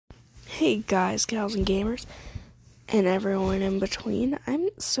Hey guys, gals, and gamers, and everyone in between. I'm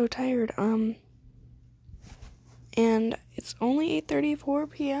so tired, and it's only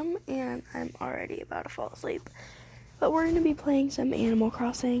 8:34 p.m., and I'm already about to fall asleep. But we're going to be playing some Animal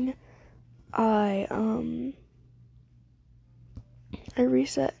Crossing. I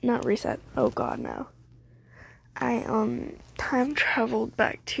time traveled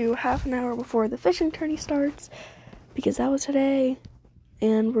back to half an hour before the fishing tourney starts, because that was today.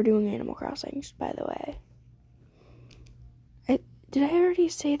 And we're doing Animal Crossing, by the way. Did I already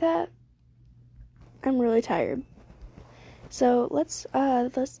say that? I'm really tired. So let's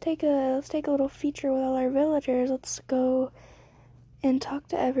take a little feature with all our villagers. Let's go and talk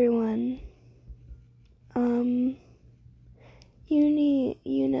to everyone.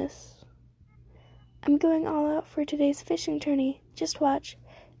 Eunice. I'm going all out for today's fishing tourney. Just watch.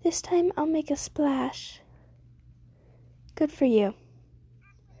 This time I'll make a splash. Good for you.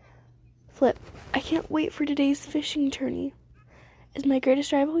 Flip, I can't wait for today's fishing tourney. As my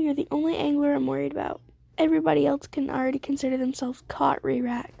greatest rival, you're the only angler I'm worried about. Everybody else can already consider themselves caught,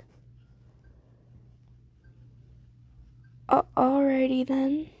 Re-Rack. Alrighty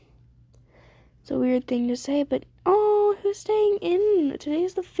then. It's a weird thing to say, but who's staying in?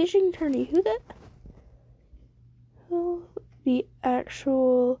 Today's the fishing tourney. Who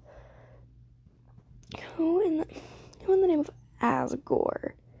in the name of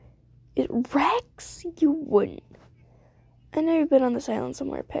Asgore? Is Rex? You wouldn't. I know you've been on this island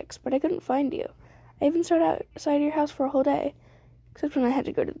somewhere, Pix, but I couldn't find you. I even stood outside your house for a whole day, except when I had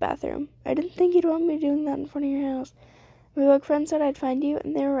to go to the bathroom. I didn't think you'd want me doing that in front of your house. My bug friend said I'd find you,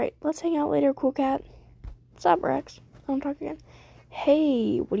 and they were right. Let's hang out later, cool cat. What's up, Rex? I don't talk again.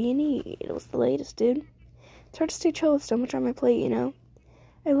 Hey, what do you need? What's the latest, dude? It's hard to stay chill with so much on my plate, you know?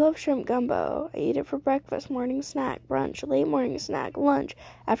 I love shrimp gumbo. I eat it for breakfast, morning snack, brunch, late morning snack, lunch,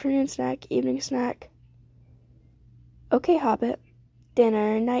 afternoon snack, evening snack. Okay, Hobbit.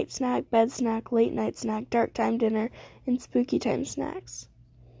 Dinner, night snack, bed snack, late night snack, dark time dinner, and spooky time snacks.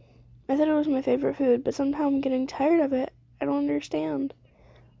 I thought it was my favorite food, but somehow I'm getting tired of it. I don't understand.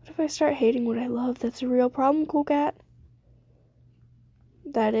 What if I start hating what I love? That's a real problem, cool cat.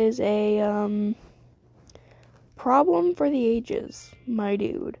 That is a, problem for the ages, my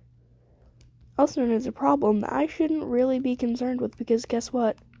dude. Also known as a problem that I shouldn't really be concerned with, because guess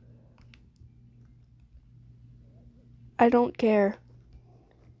what? I don't care.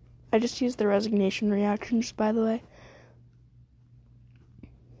 I just used the resignation reactions, by the way.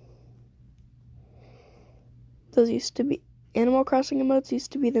 Animal Crossing emotes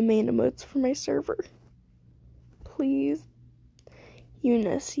used to be the main emotes for my server. Please.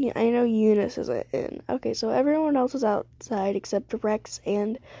 Eunice. Yeah, I know Eunice is in. Okay, so everyone else is outside except Rex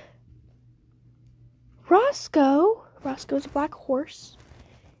and Roscoe. Roscoe's a black horse.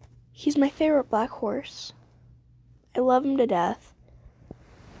 He's my favorite black horse. I love him to death.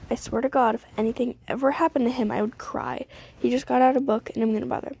 I swear to God, if anything ever happened to him, I would cry. He just got out a book, and I'm gonna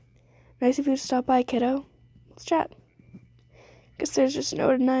bother him. Nice of you to stop by, kiddo. Let's chat. Guess there's just no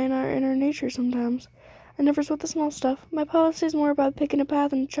denying our inner nature sometimes. I never sweat the small stuff. My policy's more about picking a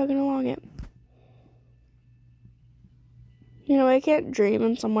path and chugging along it. You know, I can't dream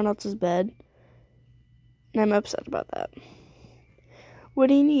in someone else's bed. And I'm upset about that. What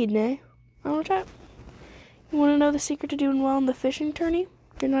do you need, Nay? I want to chat. You want to know the secret to doing well in the fishing tourney?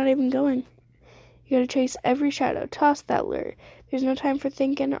 You're not even going. You gotta chase every shadow. Toss that lure. There's no time for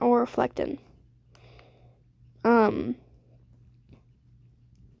thinking or reflecting. Go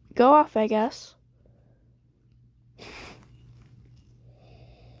off, I guess.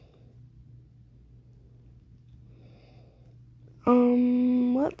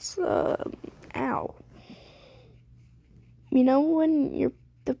 Ow. You know when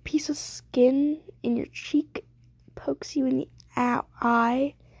the piece of skin in your cheek pokes you in the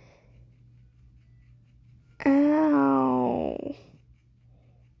eye? Ow.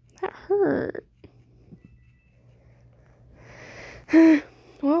 That hurt.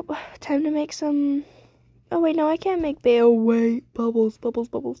 Well, time to make some... Oh, wait, no, I can't make bail. Wait, bubbles.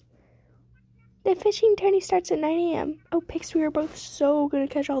 The fishing tourney starts at 9 a.m. Oh, Pix, we are both so gonna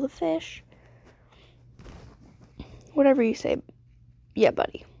catch all the fish. Whatever you say. Yeah,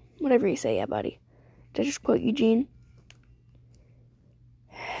 buddy. Whatever you say, yeah, buddy. Did I just quote Eugene?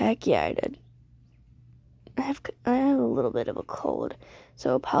 Heck yeah, I did. I have a little bit of a cold,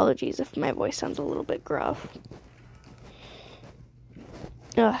 so apologies if my voice sounds a little bit gruff.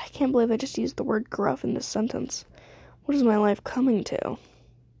 Ugh, I can't believe I just used the word gruff in this sentence. What is my life coming to?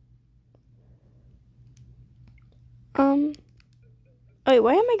 Wait,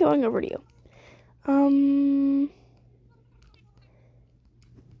 why am I going over to you?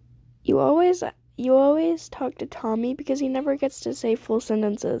 You always talk to Tommy because he never gets to say full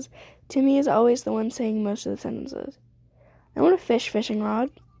sentences. Timmy is always the one saying most of the sentences. I want a fishing rod.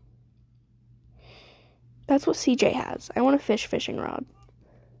 That's what CJ has. I want a fishing rod.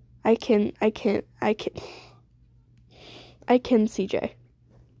 I can CJ.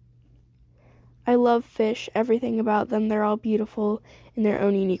 I love fish, everything about them. They're all beautiful in their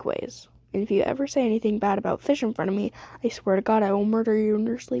own unique ways. And if you ever say anything bad about fish in front of me, I swear to God I will murder you in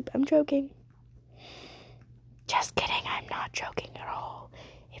your sleep. I'm joking. Just kidding, I'm not joking at all.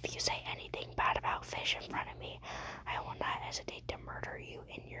 If you say anything bad about fish in front of me, I will not hesitate to murder you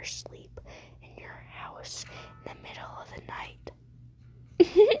in your sleep, in your house, in the middle of the night.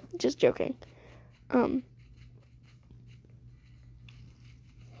 Just joking.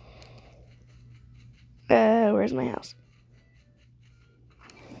 Where's my house?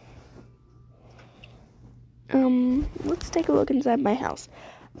 Let's take a look inside my house.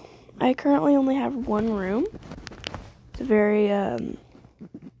 I currently only have one room. It's a very, don't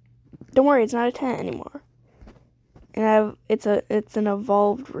worry, it's not a tent anymore. And it's an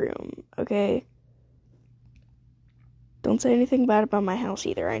evolved room, okay? Don't say anything bad about my house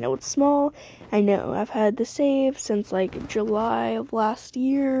either. I know it's small. I know I've had the save since, like, July of last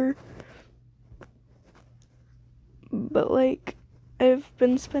year. But, like, I've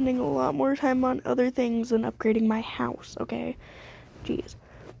been spending a lot more time on other things than upgrading my house, okay? Jeez.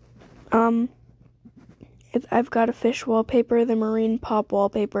 I've got a fish wallpaper, the marine pop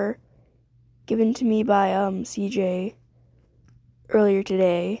wallpaper, given to me by, CJ earlier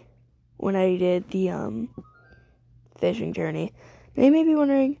today when I did the, fishing tourney. Now you may be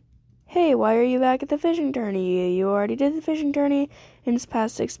wondering, hey, why are you back at the fishing tourney? You already did the fishing tourney and it's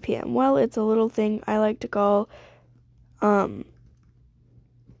past 6 p.m. Well, it's a little thing I like to call, time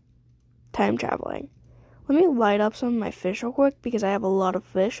traveling. Let me light up some of my fish real quick because I have a lot of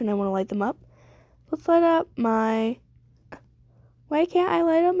fish and I want to light them up. Let's light up my... Why can't I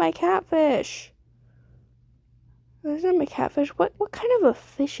light up my catfish? That's not my catfish. What kind of a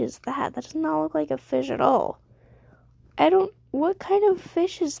fish is that? That does not look like a fish at all. What kind of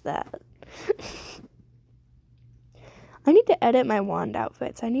fish is that? I need to edit my wand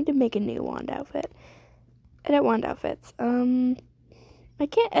outfits. I need to make a new wand outfit. Edit wand outfits. I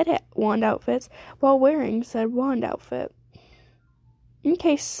can't edit wand outfits while wearing said wand outfit.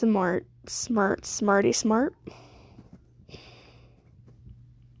 Okay, smarty smart.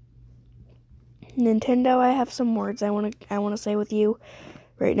 Nintendo, I have some words I want to say with you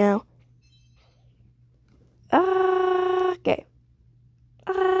right now. Okay.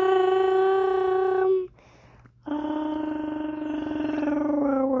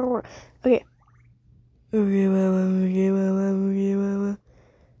 Okay.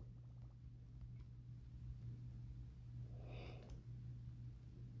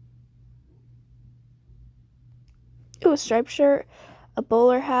 Ooh, a striped shirt, a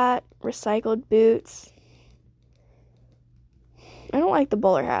bowler hat, recycled boots. I don't like the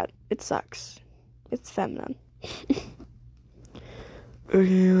bowler hat. It sucks. It's feminine.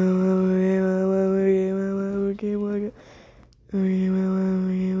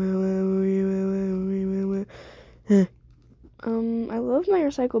 I love my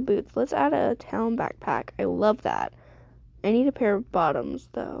recycled boots. Let's add a town backpack. I love that. I need a pair of bottoms,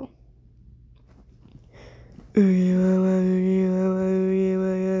 though. I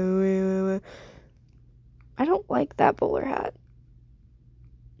don't like that bowler hat.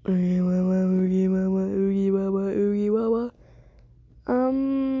 I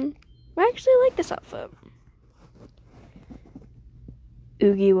actually like this outfit.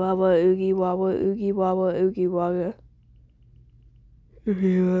 Oogie waba, oogie waba, oogie waba, oogie waga.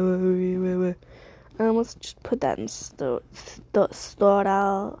 Let's just put that in start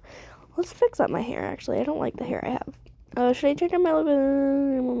out. Let's fix up my hair, actually. I don't like the hair I have. Should I change up my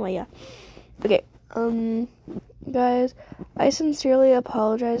look? Yeah. Okay, guys, I sincerely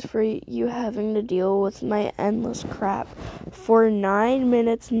apologize for you having to deal with my endless crap for 9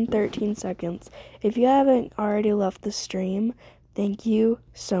 minutes and 13 seconds. If you haven't already left the stream, thank you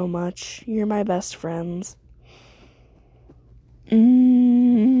so much. You're my best friends.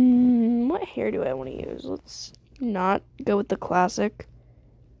 What hair do I want to use? Let's not go with the classic.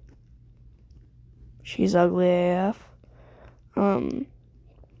 She's ugly AF.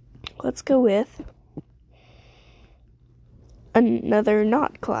 Let's go with another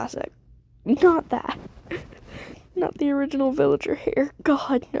not classic. Not that. Not the original villager hair.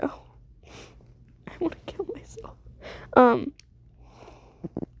 God, no. I want to kill myself.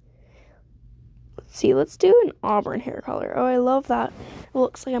 Let's see. Let's do an auburn hair color. Oh, I love that. It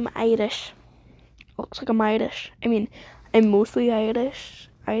looks like I'm Irish. I mean, I'm mostly Irish.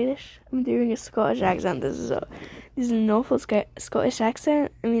 Irish. I'm doing a Scottish accent. This is an awful Scottish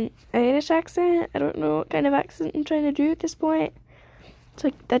accent. I mean, Irish accent. I don't know what kind of accent I'm trying to do at this point. It's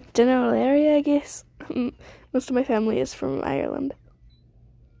like that general area, I guess. Most of my family is from Ireland.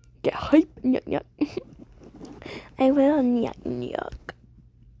 Get hype, yuck yuck. I will yuck yuck.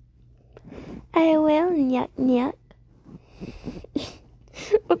 I will yuck yuck.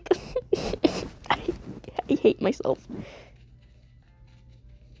 What the? I hate myself.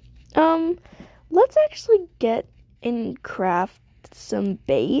 Let's actually get and craft some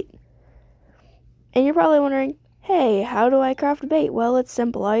bait. And you're probably wondering, hey, how do I craft bait? Well, it's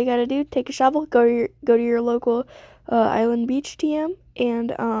simple. All you gotta do, take a shovel, go to your local island beach TM,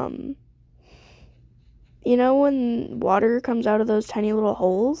 and you know when water comes out of those tiny little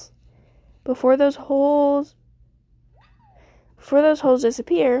holes? Before those holes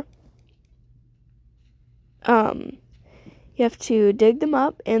disappear, you have to dig them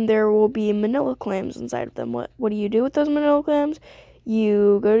up, and there will be manila clams inside of them. What do you do with those manila clams?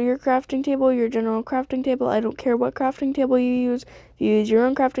 You go to your crafting table, your general crafting table. I don't care what crafting table you use. If you use your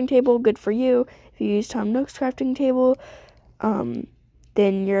own crafting table, good for you. If you use Tom Nook's crafting table,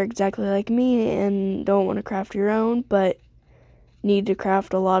 then you're exactly like me and don't want to craft your own, but need to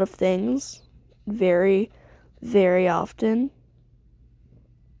craft a lot of things very, very often,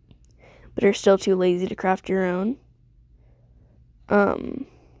 but are still too lazy to craft your own.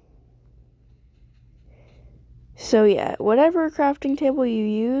 So yeah, whatever crafting table you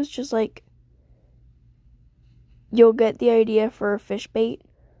use, just like, you'll get the idea for a fish bait.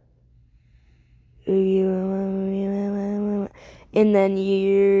 And then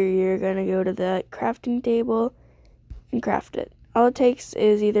you're gonna go to the crafting table and craft it. All it takes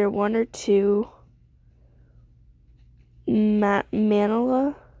is either 1 or 2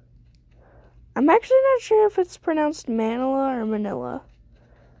 manila. I'm actually not sure if it's pronounced manila or manila.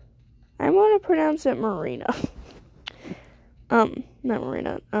 I'm gonna pronounce it Marina. Not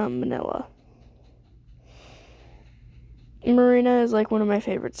Marina, Manila. Marina is like one of my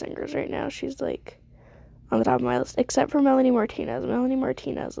favorite singers right now. She's like on the top of my list, except for Melanie Martinez. Melanie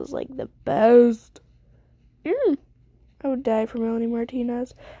Martinez is like the best. I would die for Melanie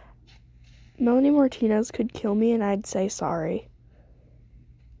Martinez. Melanie Martinez could kill me and I'd say sorry.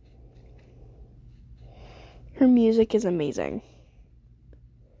 Her music is amazing.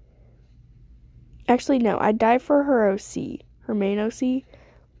 Actually, no, I'd die for her OC. Her main OC,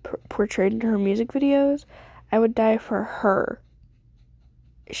 portrayed in her music videos. I would die for her.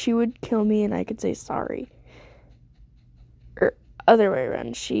 She would kill me and I could say sorry. Or other way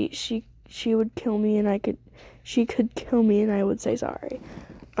around. She would kill me and she could kill me and I would say sorry.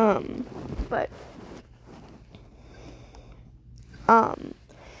 But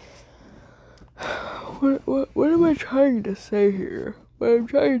what am I trying to say here? What I'm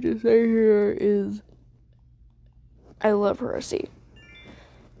trying to say here is I love her OC.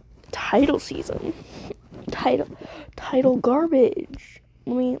 Title season. Title garbage.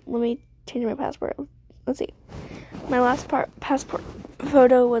 Let me change my passport. Let's see. My last passport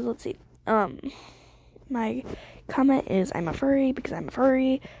photo was, let's see. My comment is I'm a furry because I'm a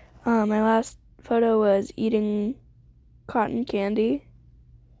furry. My last photo was eating cotton candy.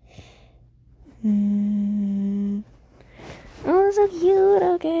 Oh, that's so cute.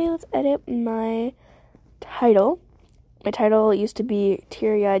 Okay, let's edit my title. My title used to be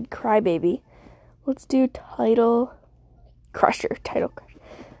Teary-Eyed Crybaby. Let's do title crusher.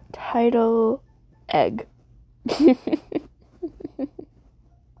 Title egg.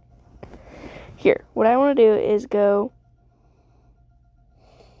 Here, what I want to do is go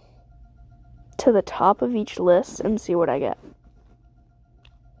to the top of each list and see what I get.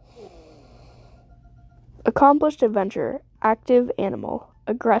 Accomplished adventurer, active animal,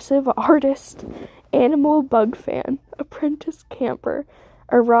 aggressive artist, animal bug fan, apprentice camper,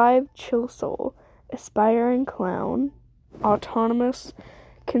 arrived chill soul, aspiring clown, autonomous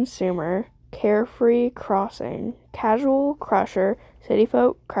consumer, carefree crossing, casual crusher, city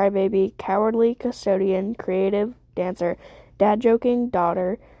folk, crybaby, cowardly custodian, creative dancer, dad joking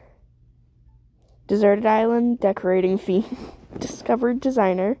daughter, deserted island decorating fiend, discovered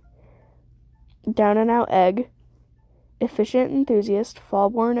designer, down and out egg, efficient enthusiast,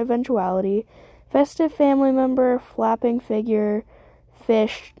 fall-born eventuality, festive family member, flapping figure,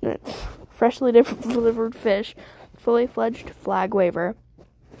 fish, freshly delivered fish, fully fledged flag waver,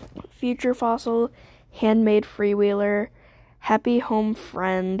 future fossil, handmade freewheeler, happy home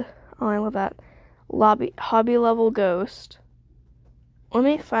friend. Oh, I love that. Hobby level ghost. Let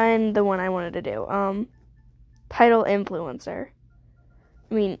me find the one I wanted to do. Title influencer.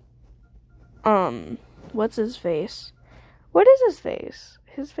 I mean, what's his face? What is his face?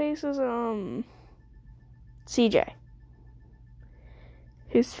 His face is, CJ.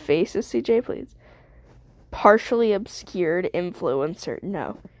 His face is CJ, please. Partially obscured influencer.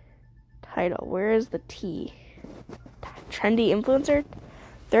 No. Title. Where is the T? Trendy influencer?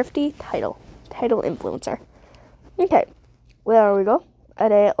 Thrifty? Title. Title influencer. Okay. There we go.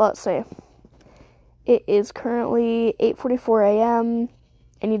 Let's see. It is currently 8:44 a.m.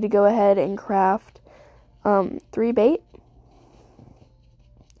 I need to go ahead and craft 3 bait.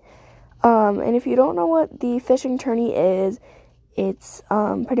 And if you don't know what the fishing tourney is, it's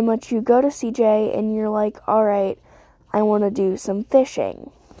pretty much you go to CJ and you're like, alright, I want to do some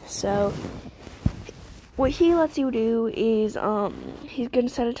fishing. So what he lets you do is he's going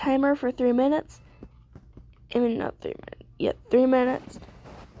to set a timer for 3 minutes. I mean, not 3 minutes. Yeah, 3 minutes.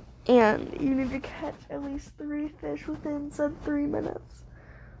 And you need to catch at least 3 fish within said 3 minutes.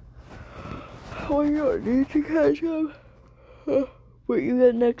 Or you don't need to catch them. But you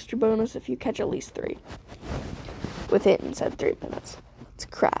get an extra bonus if you catch at least 3 within said 3 minutes. Let's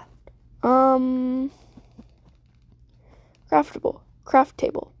craft. Craftable. Craft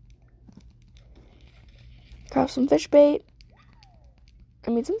table. Craft some fish bait.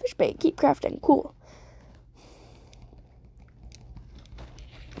 I made some fish bait. Keep crafting. Cool.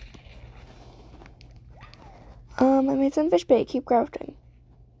 I made some fish bait. Keep crafting.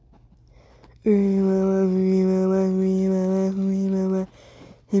 I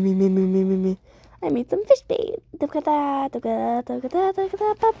made some fish bait. Let's look at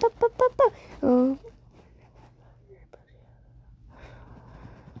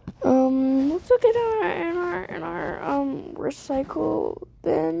our recycle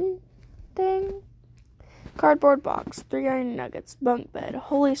bin thing. Cardboard box, 3 iron nuggets, bunk bed,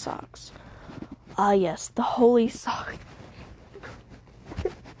 holy socks. Ah, yes, the holy sock.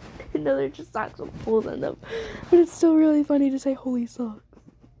 No, they're just socks with holes in them. But it's still really funny to say holy socks.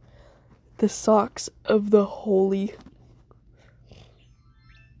 The socks of the holy.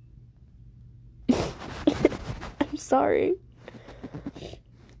 I'm sorry.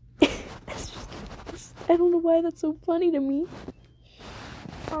 I don't know why that's so funny to me.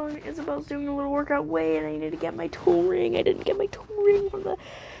 Oh, Isabel's doing a little workout way, and I need to get my toe ring. I didn't get my toe ring from the...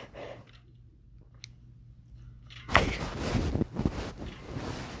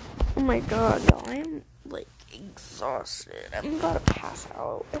 Oh my god, y'all, I'm, like, exhausted. I'm about to pass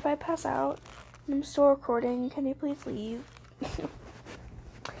out. If I pass out and I'm still recording, can you please leave?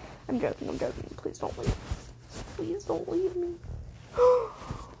 I'm joking. Please don't leave. Please don't leave me.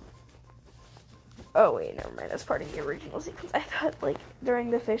 Oh, wait, never mind. That's part of the original sequence. I thought, like, during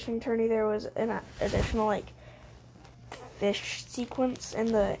the fishing tourney, there was an additional, like, fish sequence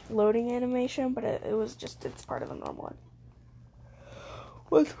in the loading animation, but it's part of the normal one.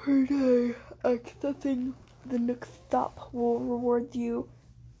 Once per day, accessing the Nook Stop will reward you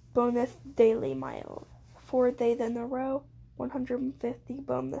bonus daily miles. 4 days in a row, 150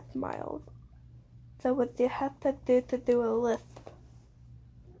 bonus miles. So what you have to do a lisp.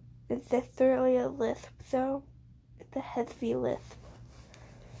 It's literally a lisp, so it's a heavy lisp.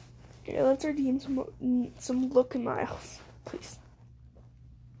 Okay, let's redeem some look miles, please.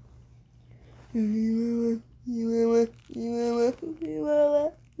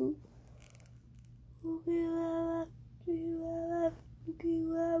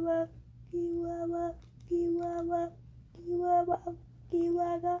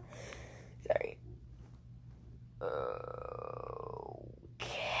 Sorry.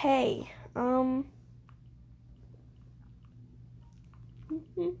 Okay.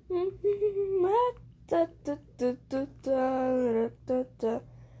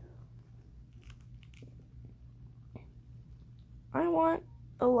 I want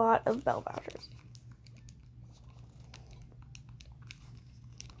a lot of bell vouchers.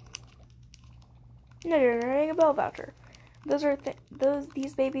 No, you're generating a bell voucher.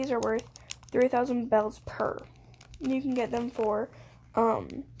 These babies are worth 3,000 bells per. You can get them for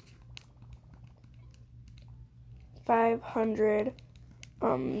 500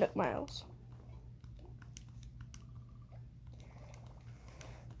 Nook miles.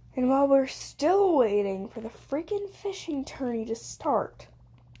 And while we're still waiting for the freaking fishing tourney to start,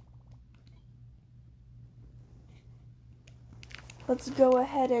 let's go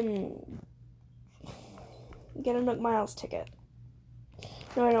ahead and get a Nook Miles ticket.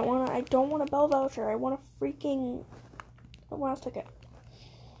 No, I don't want a bell voucher. I want a freaking Nook Miles ticket.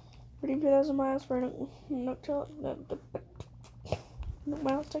 Redeem 2,000 miles for a Nook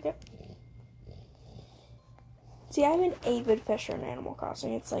Miles ticket. See, I'm an avid fisher in Animal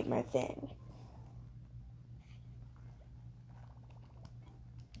Crossing. It's like my thing.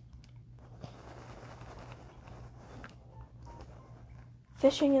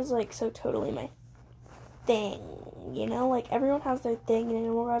 fishing is like so totally my thing, you know? Like everyone has their thing in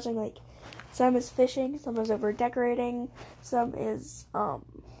Animal Crossing. Like some is fishing, some is over decorating, some is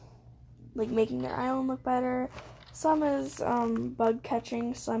like making their island look better, some is bug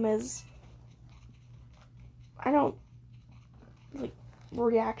catching, some is like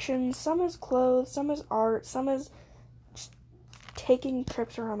reactions, some is clothes, some is art, some is just taking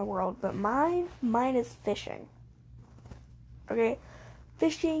trips around the world. But mine is fishing. Okay,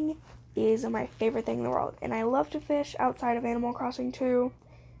 fishing is my favorite thing in the world, and I love to fish outside of Animal Crossing too.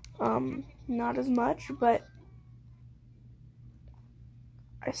 Not as much, but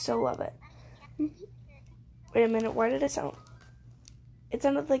I still love it. Wait a minute, why did it sound? It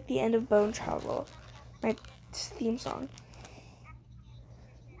sounded like the end of Bone Travel, my theme song.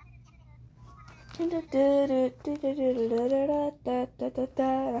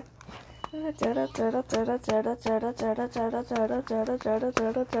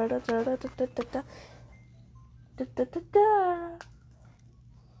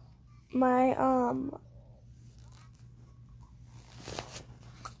 My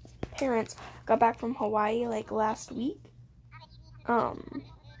parents got back from Hawaii like last week,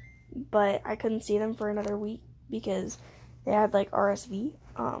 but I couldn't see them for another week because they had like RSV,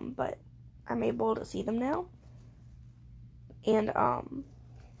 but I'm able to see them now. And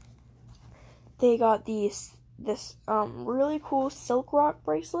they got this really cool silk rock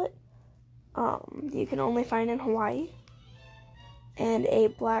bracelet you can only find in Hawaii, and a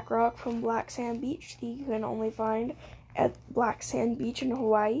black rock from Black Sand Beach that you can only find at Black Sand Beach in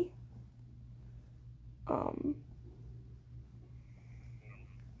Hawaii.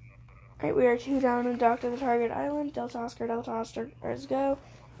 Alright, we are 2 down and docked at the target island. Delta Oscar, let's go.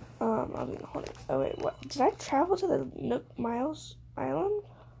 I'll be hold it. Oh wait, what? Did I travel to the Nook Miles Island?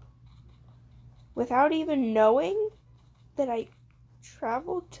 Without even knowing that I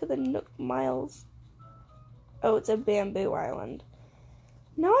traveled to the Nook Miles. Oh, it's a bamboo island.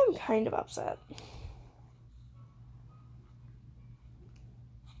 Now I'm kind of upset.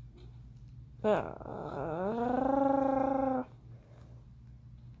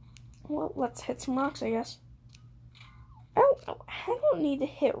 Well, let's hit some rocks, I guess. I don't need to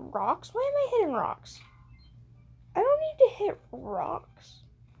hit rocks. Why am I hitting rocks? I don't need to hit rocks.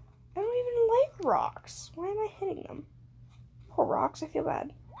 I don't even like rocks. Why am I hitting them? Poor rocks, I feel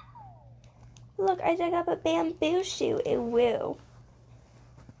bad. Look, I dug up a bamboo shoot. Ew, woo.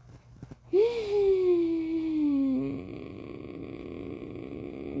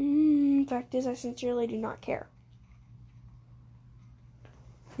 Fact is, I sincerely do not care.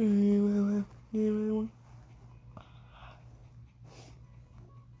 What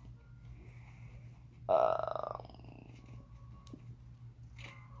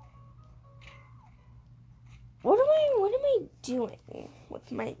am I doing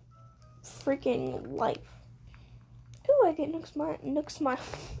with my freaking life? Ooh, I get Nook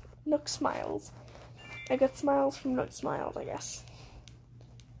Smiles. I got smiles from Nook Smiles, I guess.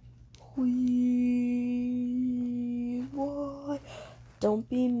 Why? Don't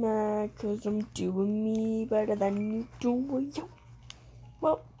be mad, cause I'm doing me better than you doing you.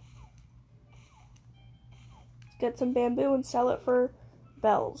 Well, let's get some bamboo and sell it for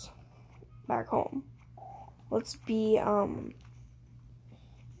bells back home. Let's be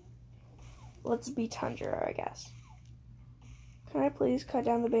Tundra, I guess. Can I please cut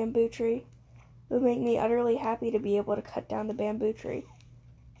down the bamboo tree? It would make me utterly happy to be able to cut down the bamboo tree.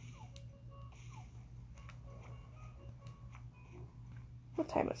 What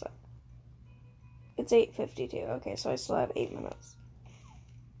time is it? It's 8:52. Okay, so I still have 8 minutes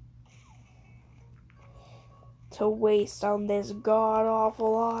to waste on this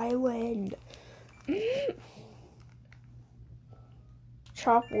god-awful island.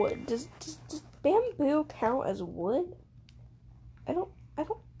 Chop wood. Does bamboo count as wood? I don't.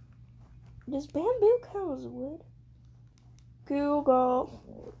 Does bamboo count as wood?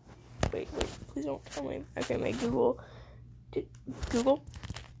 Google. Wait, please don't tell me. Okay, my Google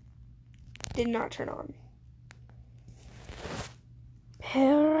did not turn on.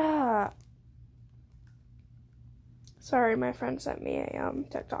 Para. Sorry, my friend sent me a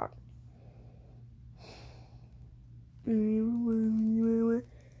TikTok.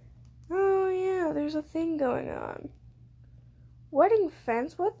 Oh yeah, there's a thing going on. Wedding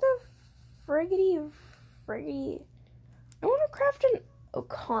fence? What the friggity? I want to craft an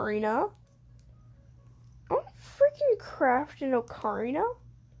ocarina. I want to freaking craft an ocarina.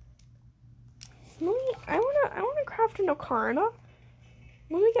 I want to craft an ocarina.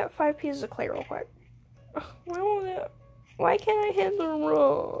 Let me get 5 pieces of clay real quick. Why can't I hit the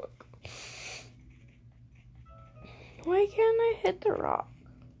rock? Why can't I hit the rock?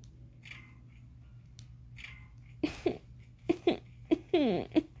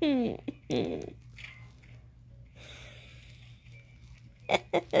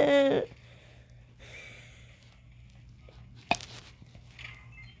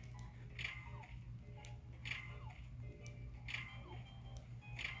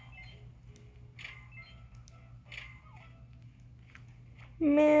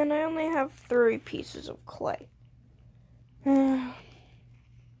 Man, I only have 3 pieces of clay.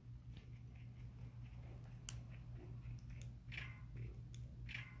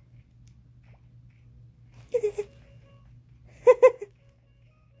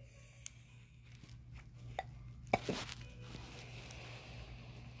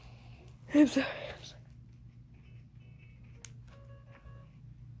 I'm sorry.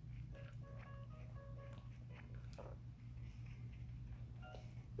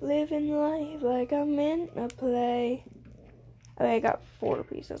 Living life like I'm in a play. Okay, I got 4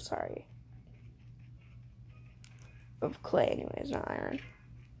 pieces, sorry. Of clay anyways, not iron.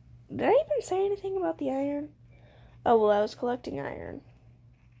 Did I even say anything about the iron? Oh, well, I was collecting iron.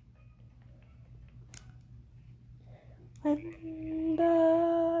 When the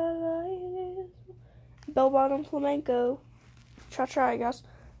light is bell-bottom flamenco. Cha-cha, I guess.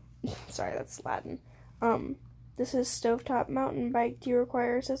 Sorry, that's Latin. This is Stovetop Mountain Bike. Do you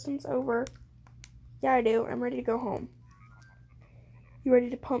require assistance? Over. Yeah, I do. I'm ready to go home. You ready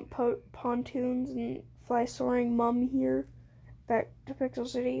to pump pontoons and fly soaring mum here? Back to Pixel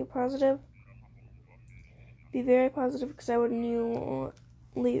City. Positive? Be very positive, because I wouldn't you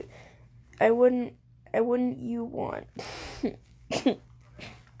leave. I wouldn't you want.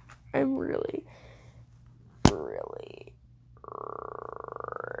 I'm really tired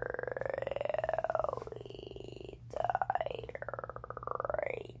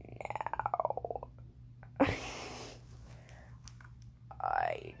right now.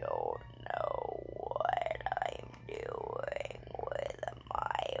 I don't know what I'm doing with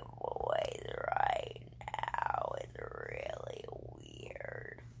my voice right now. It's really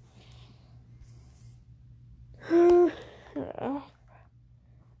weird.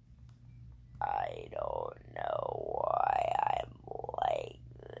 I don't know why I'm like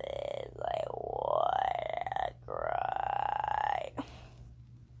this. I wanna cry.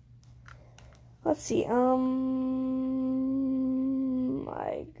 Let's see,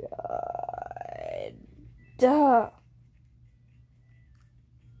 my god. Duh.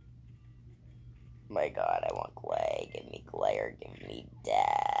 My god, I want clay. Give me clay or give me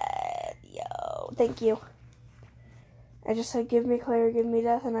death. Yo. Thank you. I just said give me clay or give me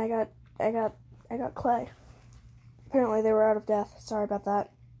death, and I got clay. Apparently they were out of death. Sorry about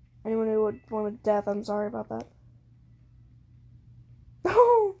that. Anyone who wanted death, I'm sorry about that.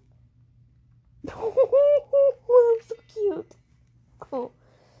 Oh, that's so cute. Oh.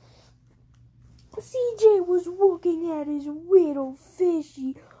 CJ was walking at his little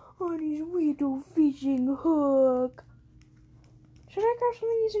fishy on his little fishing hook. Should I craft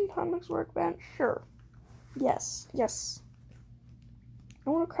something using Tommy's workbench? Sure. Yes. I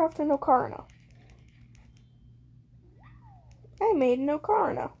want to craft an ocarina. I made an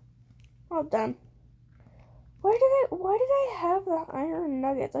ocarina. All done. Why did I have the iron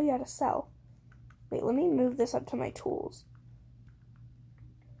nuggets? Oh yeah, to sell. Wait, let me move this up to my tools.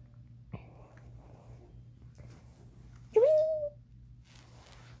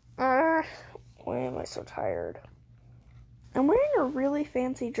 Why am I so tired? I'm wearing a really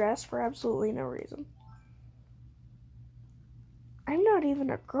fancy dress for absolutely no reason. I'm not even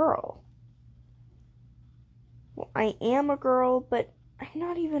a girl. Well, I am a girl, but I'm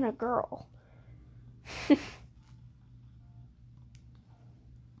not even a girl.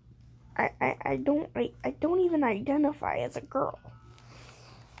 I don't even identify as a girl.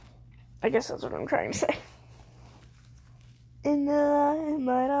 I guess that's what I'm trying to say. In the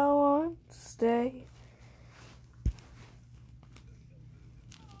limelight, I want to stay.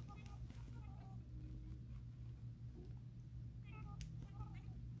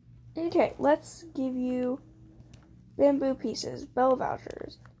 Okay, let's give you bamboo pieces, bell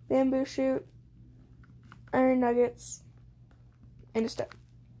vouchers, bamboo shoot, iron nuggets, and a stone.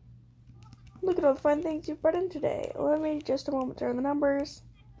 Look at all the fun things you've brought in today. Allow me just a moment to run the numbers.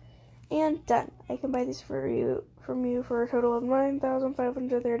 And done. I can buy these from you for a total of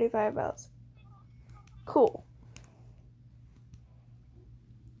 9,535 bells. Cool.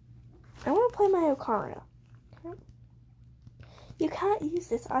 I want to play my ocarina. You can't use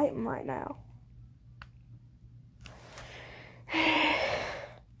this item right now.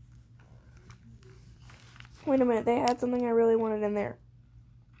 Wait a minute, they had something I really wanted in there.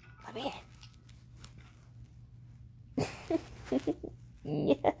 Let me in.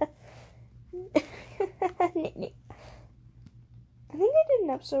 Yeah. I think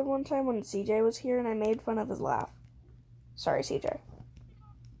episode one time when CJ was here and I made fun of his laugh. Sorry, CJ.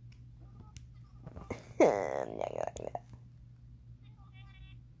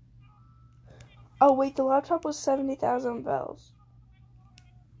 Oh, wait, the laptop was 70,000 bells.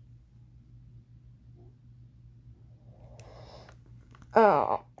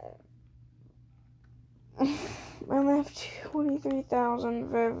 Oh. I only have 23,000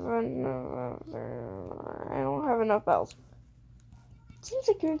 VIVA. I don't have enough bells. Seems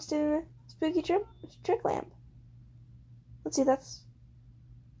like you're interested in a spooky trick lamp. Let's see, that's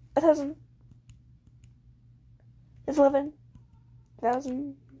 1,000. It's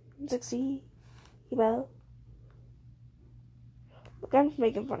 11,060 bells. Look, I'm just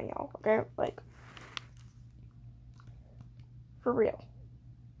making fun of y'all, okay? Like, for real.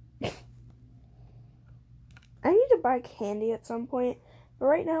 I need to buy candy at some point, but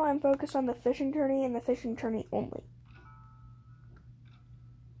right now I'm focused on the fishing tourney and the fishing tourney only.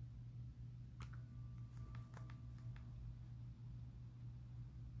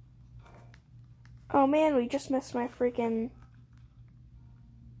 Oh man, we just missed my freaking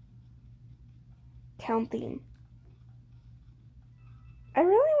town theme. I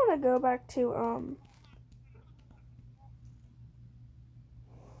really want to go back to,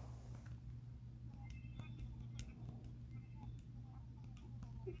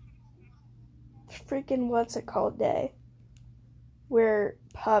 freaking what's it called day, where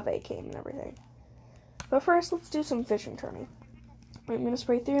Pave came and everything. But first, let's do some fishing tourney. I'm gonna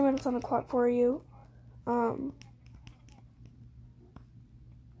spray 3 minutes on the clock for you. I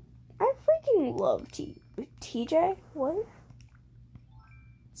freaking love TJ? What?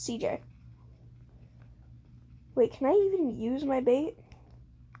 CJ. Wait, can I even use my bait?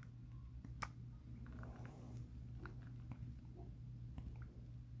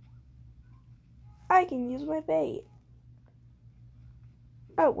 I can use my bait.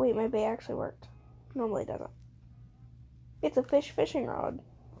 Oh, wait, my bait actually worked. Normally it doesn't. It's a fish fishing rod.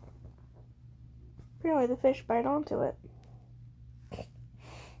 Apparently the fish bite onto it.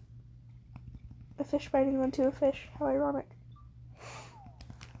 A fish biting onto a fish. How ironic.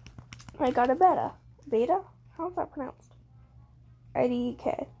 I got a betta. Beta? How's that pronounced?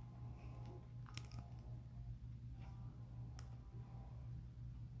 IDK.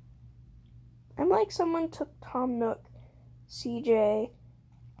 I'm like someone took Tom Nook, CJ,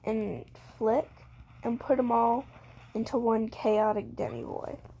 and Flick and put them all into one chaotic Denny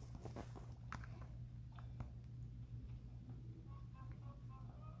boy.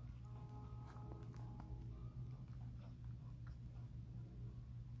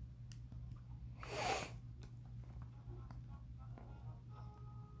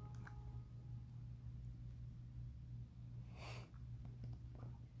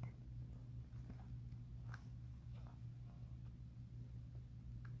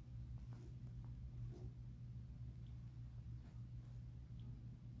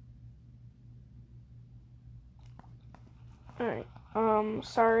 Alright,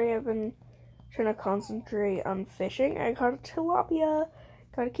 sorry, I've been trying to concentrate on fishing. I caught a tilapia.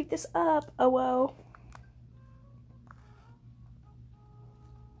 Gotta keep this up. Oh well.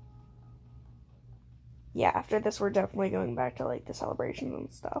 Yeah, after this we're definitely going back to, like, the celebrations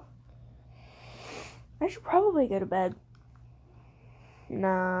and stuff. I should probably go to bed.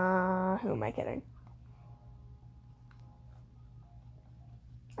 Nah, who am I kidding?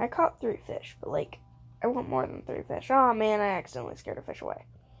 I caught 3 fish, but, like, I want more than 3 fish. Oh man, I accidentally scared a fish away.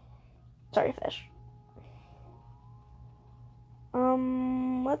 Sorry, fish.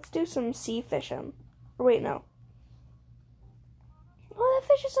 Let's do some sea fishing. Or wait, no. Oh, that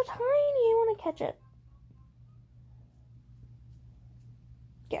fish is so tiny. I want to catch it.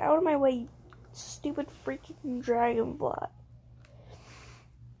 Get out of my way, you stupid freaking dragonfly.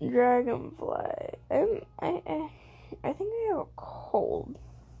 Dragonfly. I think I have a cold.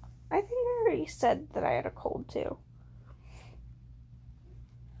 I think I already said that I had a cold too.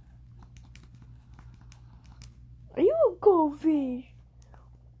 Are you a goldfish?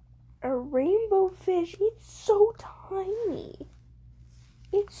 A rainbow fish? It's so tiny.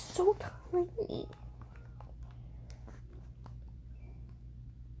 It's so tiny.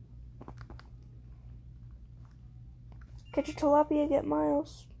 Catch a tilapia, get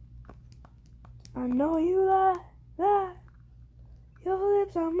miles. I know you lie. Your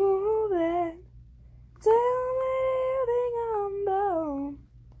lips are moving. Tell me you think I'm done.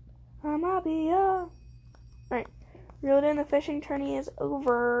 I might be young. Alright. Reel it in. The fishing tourney is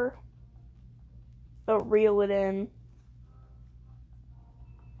over. Oh, reel it in.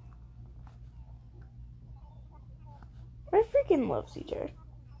 I freaking love CJ.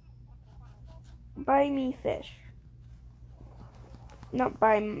 Buy me fish. Not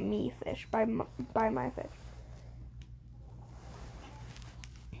by me fish, by my fish.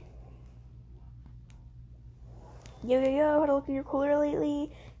 Yo, yo, yo, had a look in your cooler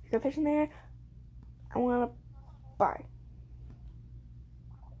lately. You got fish in there? I want to buy.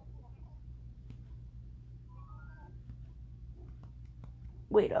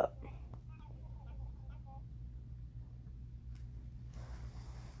 Wait up.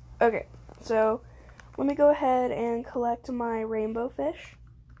 Okay, so let me go ahead and collect my rainbow fish.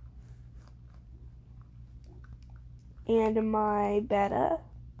 And my betta.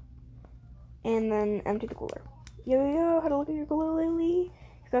 And then empty the cooler. Yo, yo, yo, had a look in your cooler lately.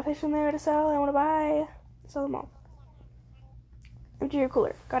 You got fish in there to sell? I want to buy. Sell them all. Empty your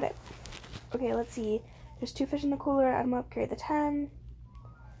cooler. Got it. Okay, let's see. There's 2 fish in the cooler. Add them up. Carry the 10.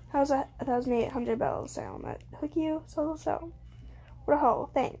 How's that 1,800 bells sound? That hook you? Sell. What a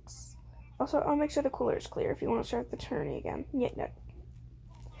haul. Thanks. Also, I'll make sure the cooler is clear if you want to start the tourney again. Yeah.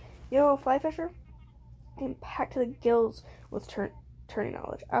 Yo, fly fisher. I'm packed to the gills with tourney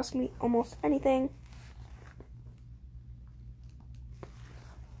knowledge. Ask me almost anything.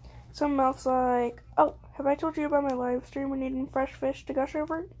 Some else like, oh, have I told you about my live stream? We're needing fresh fish to gush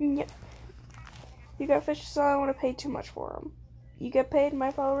over? Yeah. You got fish to sell, I want to pay too much for them. You get paid,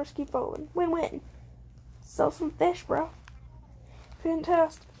 my followers keep following. Win-win. Sell some fish, bro.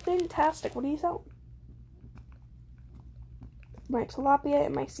 Fantastic. What do you sell? My tilapia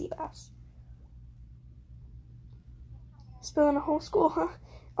and my sea bass. Spilling a whole school, huh?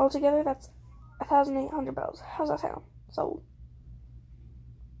 Altogether, that's 1,800 bells. How's that sound? Sold.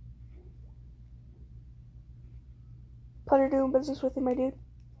 Pleasure doing business with you, my dude.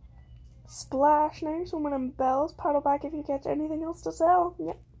 Splash, now you're swimming in bells. Paddle back if you catch anything else to sell.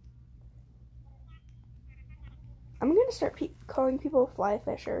 Yep. I'm gonna start calling people fly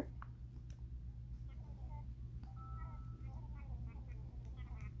fisher.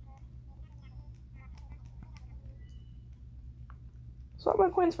 Swap my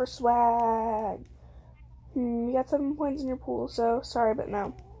coins for swag. You got 7 points in your pool, so sorry, but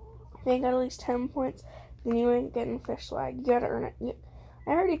no. If you ain't got at least 10 points, then you ain't getting fish swag. You gotta earn it.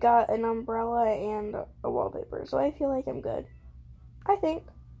 I already got an umbrella and a wallpaper, so I feel like I'm good. I think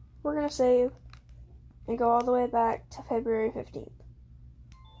we're gonna save and go all the way back to February 15th.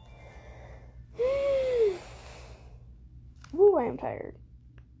 Woo, I am tired.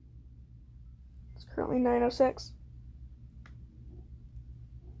 It's currently 9:06.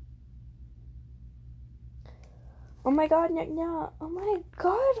 Oh my god, yeah. Oh my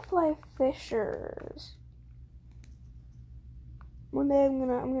god, fly fishers. One day I'm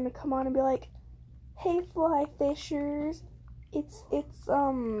gonna come on and be like, hey fly fishers. It's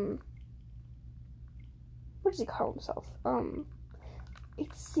what does he call himself?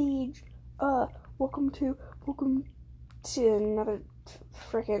 It's Siege. Welcome to another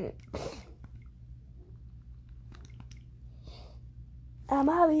frickin' I'm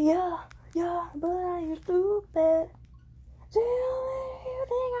out yeah, but I ain't stupid. Tell me you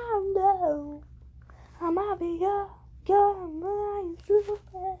think I'm dumb. I might be yeah, but I ain't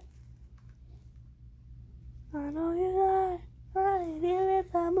stupid. I know you're not right here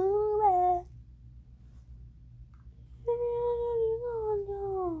if I move it.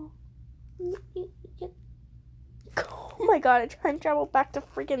 Oh my god, I time traveled back to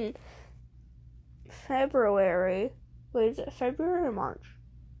freaking February. Wait, is it February or March?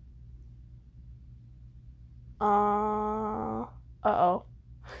 Uh-oh.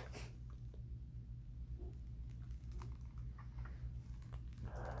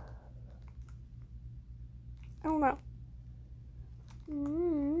 I don't know.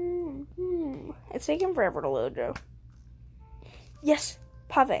 It's taking forever to load, Joe. Yes,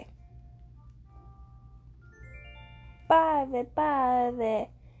 pave. Pave.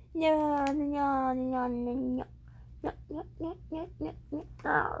 Yeah.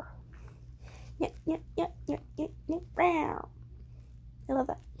 I love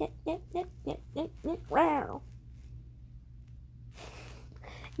that.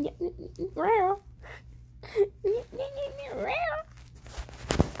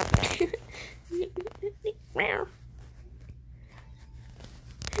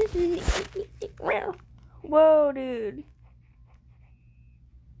 Whoa, dude.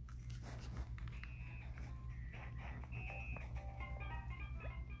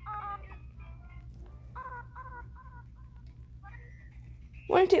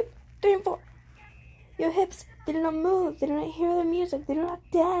 One, 2, 3, and 4. Your hips, they do not move, they do not hear the music, they do not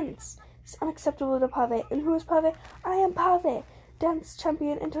dance. It's unacceptable to Pave. And who is Pave? I am Pave, Dance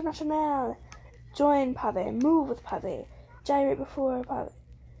Champion International. Join Pave, move with Pave, gyrate before Pave.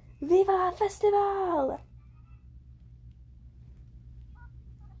 VIVA Festivale!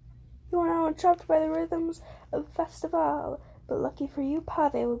 You are now entrapped by the rhythms of Festivale, but lucky for you,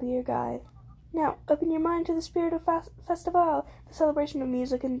 Pave will be your guide. Now, open your mind to the spirit of Festivale, the celebration of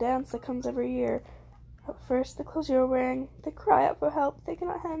music and dance that comes every year. At first, the clothes you are wearing, they cry out for help they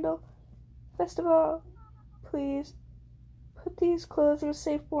cannot handle. Festivale, please, put these clothes in a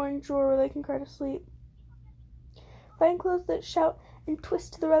safe boring drawer where they can cry to sleep. Find clothes that shout and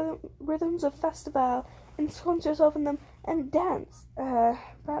twist to the rhythms of Festivale, ensconce yourself in them, and dance.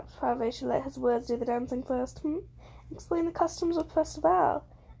 Perhaps Pave should let his words do the dancing first, Explain the customs of Festivale.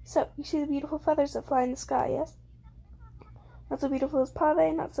 So, you see the beautiful feathers that fly in the sky, yes? Not so beautiful as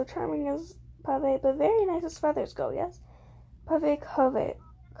Pave, not so charming as Pave, but very nice as feathers go, yes? Pave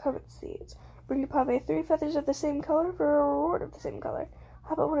covets these. Bring to Pave 3 feathers of the same color for a reward of the same color.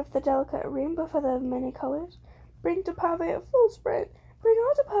 How about one of the delicate rainbow feather of many colors? Bring to Pave a full spread. Bring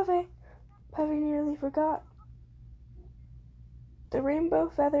all to Pave. Pave nearly forgot. The rainbow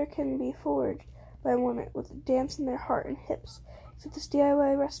feather can be forged by one with a dance in their heart and hips. Accept this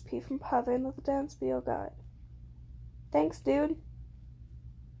DIY recipe from Pave and let the dance be your guide. Thanks, dude.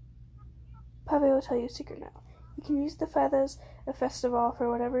 Pave will tell you a secret now. You can use the feathers of Festivale for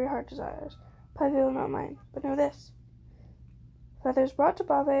whatever your heart desires. Pave will not mind, but know this. Feathers brought to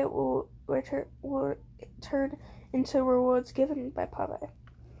Pave will turn into rewards given by Pave.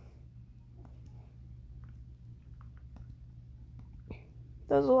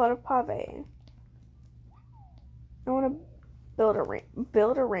 There's a lot of Pave. I want to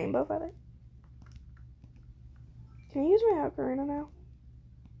build a rainbow feather. Can I use my ocarina now?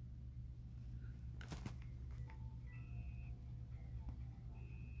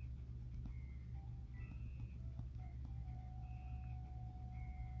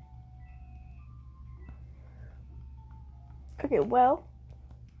 Okay, well.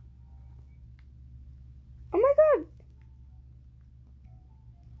 Oh my god!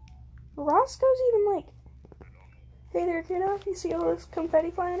 Roscoe's even like, hey there, kiddo. You see all this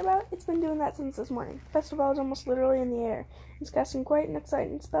confetti flying about? It's been doing that since this morning. Festivale is almost literally in the air. It's casting quite an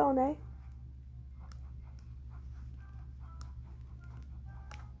exciting spell, eh?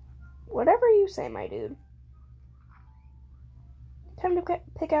 Whatever you say, my dude. Time to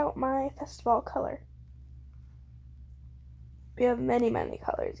pick out my Festivale color. We have many, many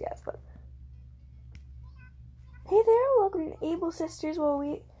colors, yes, but... Hey there, welcome to Able Sisters,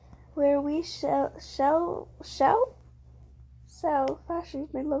 where we sell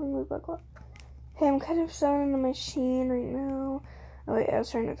fashions made lovingly by cloth. Hey, I'm kind of sewing in the machine right now. Oh wait, I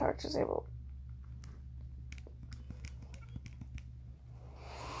was trying to talk to Sable.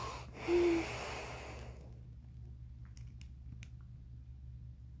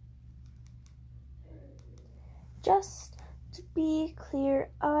 Just to be clear,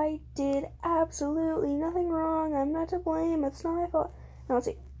 I did absolutely nothing wrong. I'm not to blame. It's not my fault. Now let's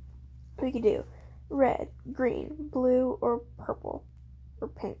see. We could do red, green, blue, or purple, or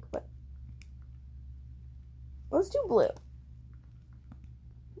pink, but let's do blue.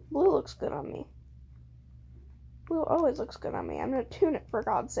 Blue looks good on me. Blue always looks good on me. I'm gonna tune it for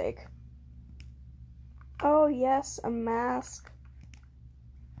God's sake. Oh yes, a mask.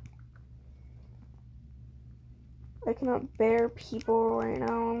 I cannot bear people right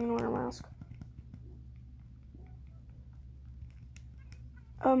now. I'm gonna wear a mask.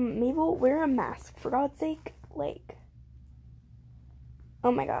 Mabel, wear a mask, for God's sake. Like,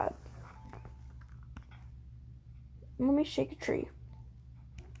 oh my god. Let me shake a tree.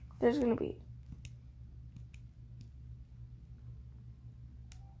 There's gonna be.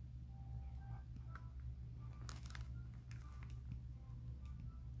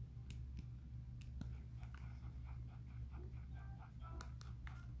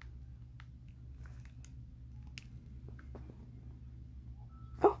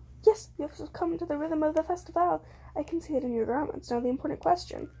 Yes, you have come to the rhythm of the Festivale. I can see it in your garments. Now the important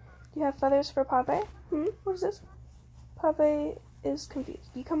question. Do you have feathers for Pave? What is this? Pave is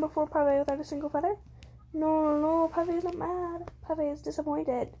confused. You come before Pave without a single feather? No, Pave is not mad. Pave is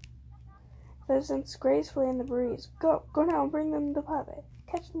disappointed. Feathers dance gracefully in the breeze. Go now and bring them to Pave.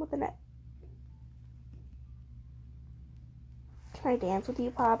 Catch them with the net. Can I dance with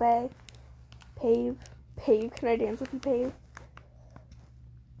you, Pave? Pave, can I dance with you, Pave?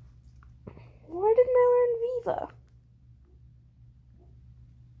 Why didn't I learn VIVA?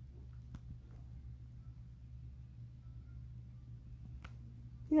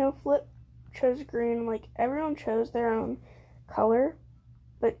 You know, Flip chose green. Like, everyone chose their own color.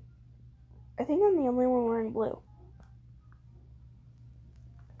 But I think I'm the only one wearing blue.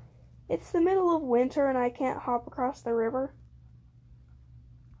 It's the middle of winter and I can't hop across the river.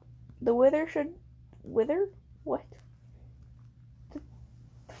 The wither should... Wither? What? The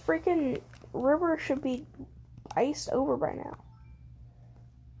freaking river should be iced over by now.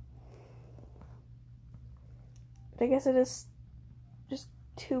 But I guess it is just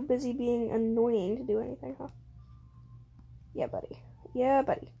too busy being annoying to do anything, huh? Yeah, buddy. Yeah,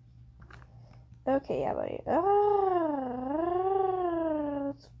 buddy. Okay, yeah, buddy.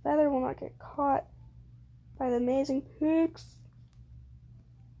 This feather will not get caught by the amazing Pix.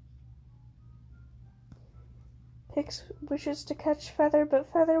 Pix wishes to catch Feather,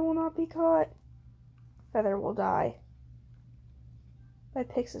 but Feather will not be caught. Feather will die by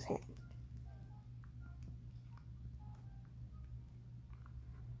Pix's hand.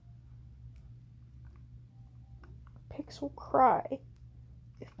 Pix will cry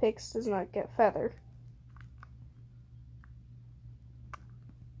if Pix does not get Feather.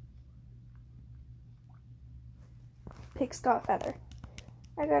 Pix got Feather.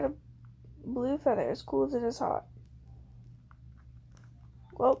 I got a blue feather as cool as it is hot.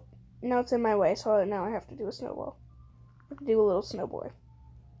 Well, now it's in my way, so now I have to do a snowball. I have to do a little snowboy.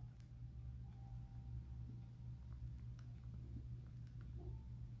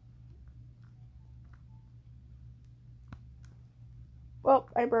 Well,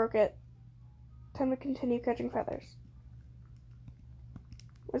 I broke it. Time to continue catching feathers.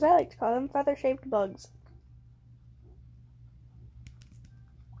 As I like to call them, feather-shaped bugs.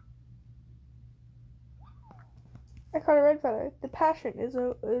 I caught a red feather. The passion is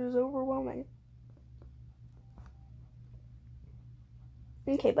overwhelming.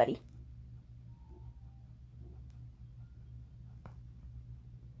 Okay, buddy.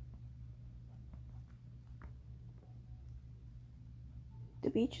 The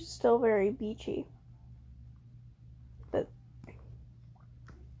beach is still very beachy. But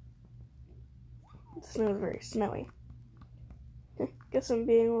the snow is very snowy. Guess I'm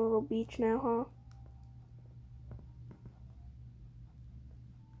being a little beach now, huh?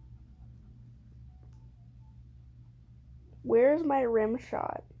 Where's my rim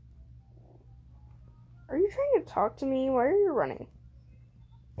shot? Are you trying to talk to me? Why are you running?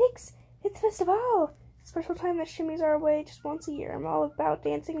 Pix, it's Festivale! Special time that shimmies our way just once a year. I'm all about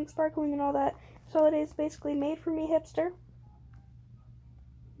dancing and sparkling and all that. This holiday is basically made for me, hipster.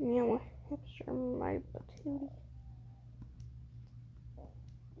 You know, hipster, my patootie.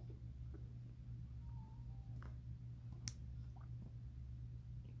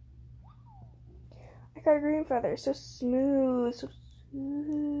 I got a green feather, so smooth, so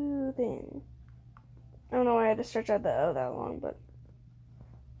soothing. I don't know why I had to stretch out the O that long, but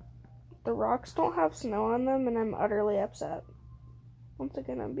the rocks don't have snow on them, and I'm utterly upset. Once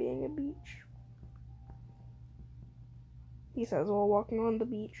again, I'm being a beach. He says while walking on the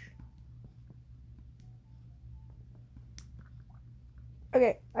beach.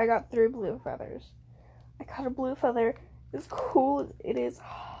 Okay, I got 3 blue feathers. I got a blue feather as cool as it is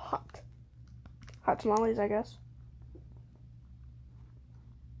hot. Hot tamales, I guess.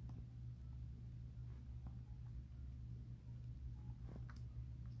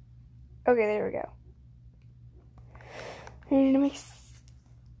 Okay, there we go. I need to make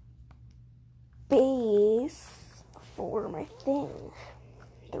space for my thing.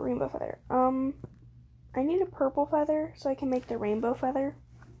 The rainbow feather. I need a purple feather so I can make the rainbow feather.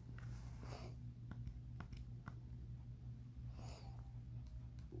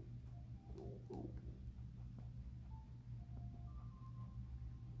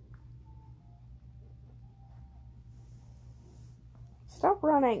 Stop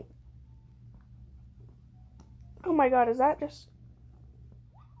running. Oh my god, is that just...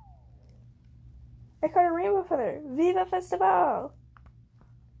 I caught a rainbow feather. Viva Festivale!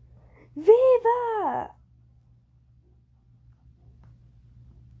 Viva!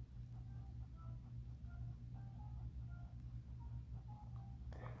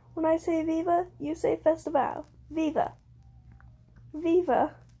 When I say Viva, you say Festivale. Viva.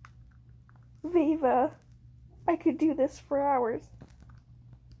 Viva. Viva. I could do this for hours.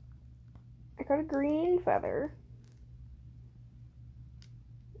 I got a green feather.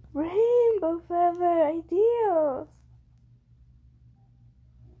 Rainbow feather ideals.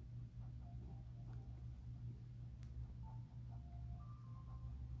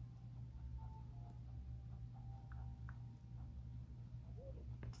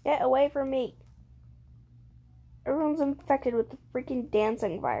 Get away from me. Everyone's infected with the freaking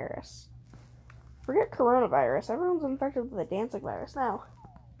dancing virus. Forget coronavirus. Everyone's infected with the dancing virus now.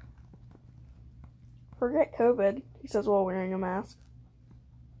 Forget COVID, he says while wearing a mask.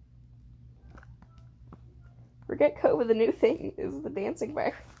 Forget COVID, the new thing is the dancing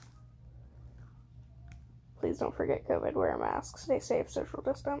virus. Please don't forget COVID, wear a mask, stay safe, social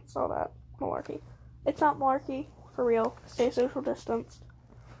distance, all that malarkey. It's not malarkey, for real. Stay social distance.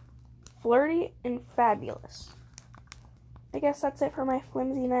 flirty and fabulous. I guess that's it for my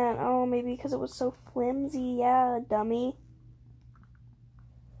flimsy net. Oh, maybe because it was so flimsy. Yeah, dummy.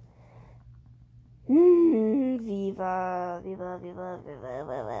 Viva, viva, viva, viva,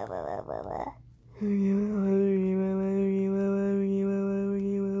 viva, viva,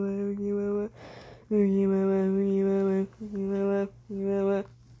 viva.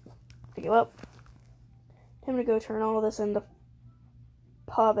 Pick it up. Time to go turn all this into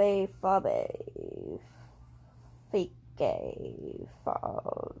Pave Fabe Fake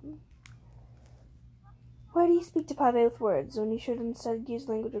Fab. Why do you speak to Pave with words when you should instead use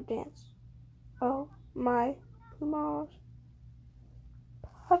the language of dance? Oh my plumage.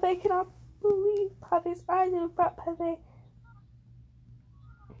 Pave cannot believe Pave's eyes have brought Pave.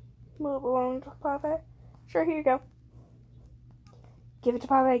 Move along to Pave. Sure, here you go. Give it to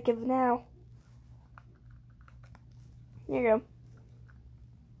Pave, give it now. Here you go.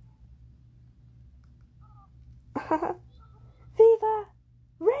 Viva!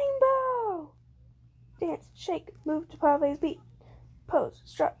 Rainbow! Dance, shake, move to Pave's beat. Pose,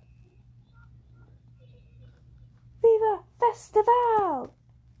 strut. Viva Festivale!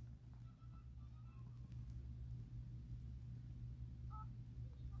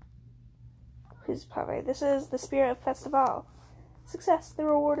 Who's Pave? This is the spirit of Festivale. Success, the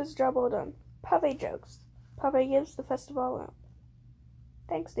reward is job well done. Pave jokes. Pave gives the festival out.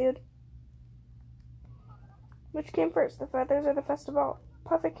 Thanks, dude. Which came first, the feathers or the festival?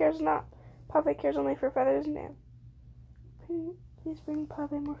 Pave cares not. Pave cares only for feathers and down. Please bring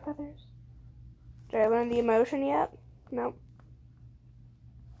Pave more feathers. Did I learn the emotion yet? Nope.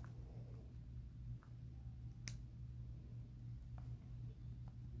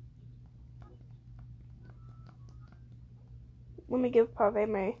 Let me give Pave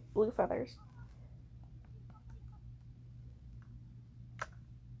my blue feathers.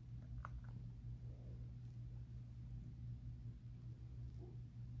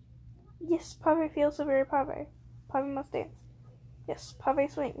 Yes, Pave feels so very Pave. Pave must dance. Yes, Pave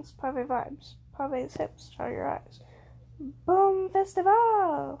swings. Pave vibes. Pave's hips shut your eyes. Boom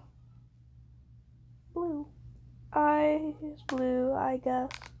Festival! Blue. Eyes blue, I guess.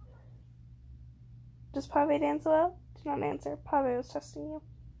 Does Pave dance well? Do not answer. Pave was testing you.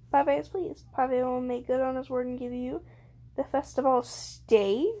 Pave is pleased. Pave will make good on his word and give you the festival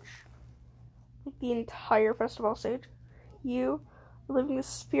stage. Like the entire festival stage. You are living the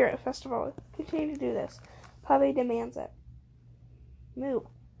spirit of festival. Continue to do this. Pave demands it. Move.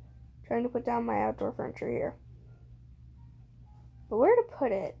 Trying to put down my outdoor furniture here. But where to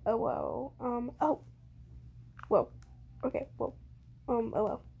put it? Oh, whoa. Oh. Whoa. Okay, whoa. Oh,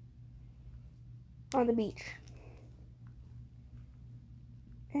 well. On the beach.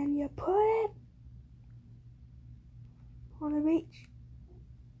 And you put it on the beach.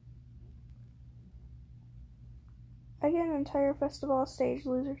 I get an entire festival stage,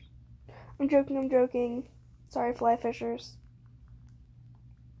 losers. I'm joking. Sorry, FLYFISHERS.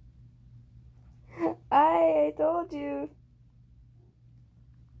 I told you.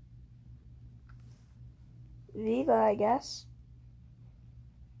 Viva, I guess.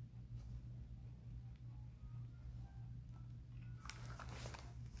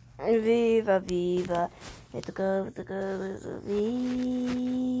 Viva, viva. It's a go, viva,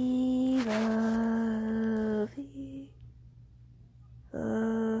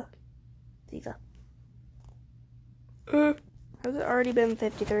 viva. Has it already been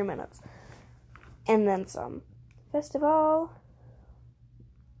 53 minutes? And then some. Festival.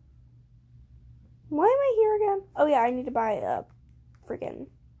 Why am I here again? Oh yeah, I need to buy a friggin'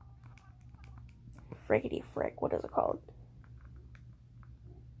 frickety frick. What is it called?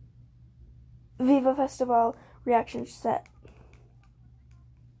 Viva Festival reaction set.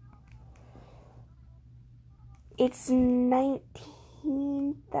 It's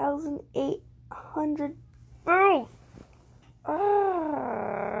 19,800 bells.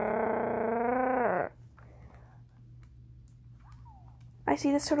 I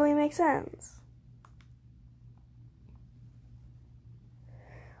see, this totally makes sense.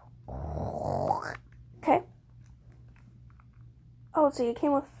 Okay. Oh, so it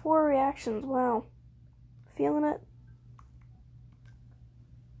came with 4 reactions. Wow. Feeling it.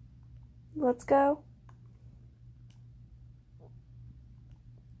 Let's go.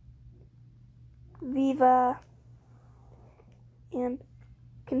 Viva. And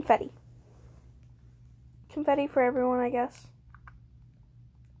confetti. Confetti for everyone, I guess.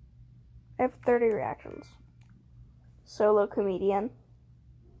 I have 30 reactions. Solo comedian.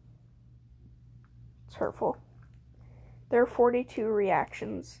 It's hurtful. There are 42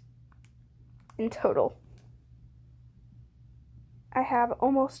 reactions in total. I have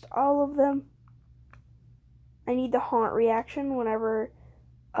almost all of them. I need the haunt reaction whenever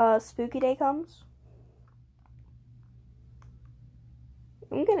spooky day comes.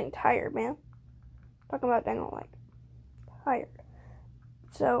 I'm getting tired, man. Talking about dang, like tired.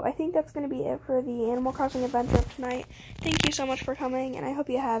 So I think that's going to be it for the Animal Crossing adventure of tonight. Thank you so much for coming, and I hope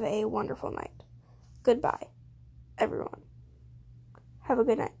you have a wonderful night. Goodbye, everyone. Have a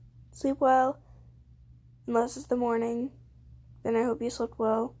good night. Sleep well, unless it's the morning. Then I hope you slept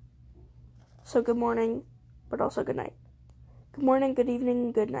well. So good morning, but also good night. Good morning, good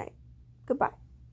evening, good night. Goodbye.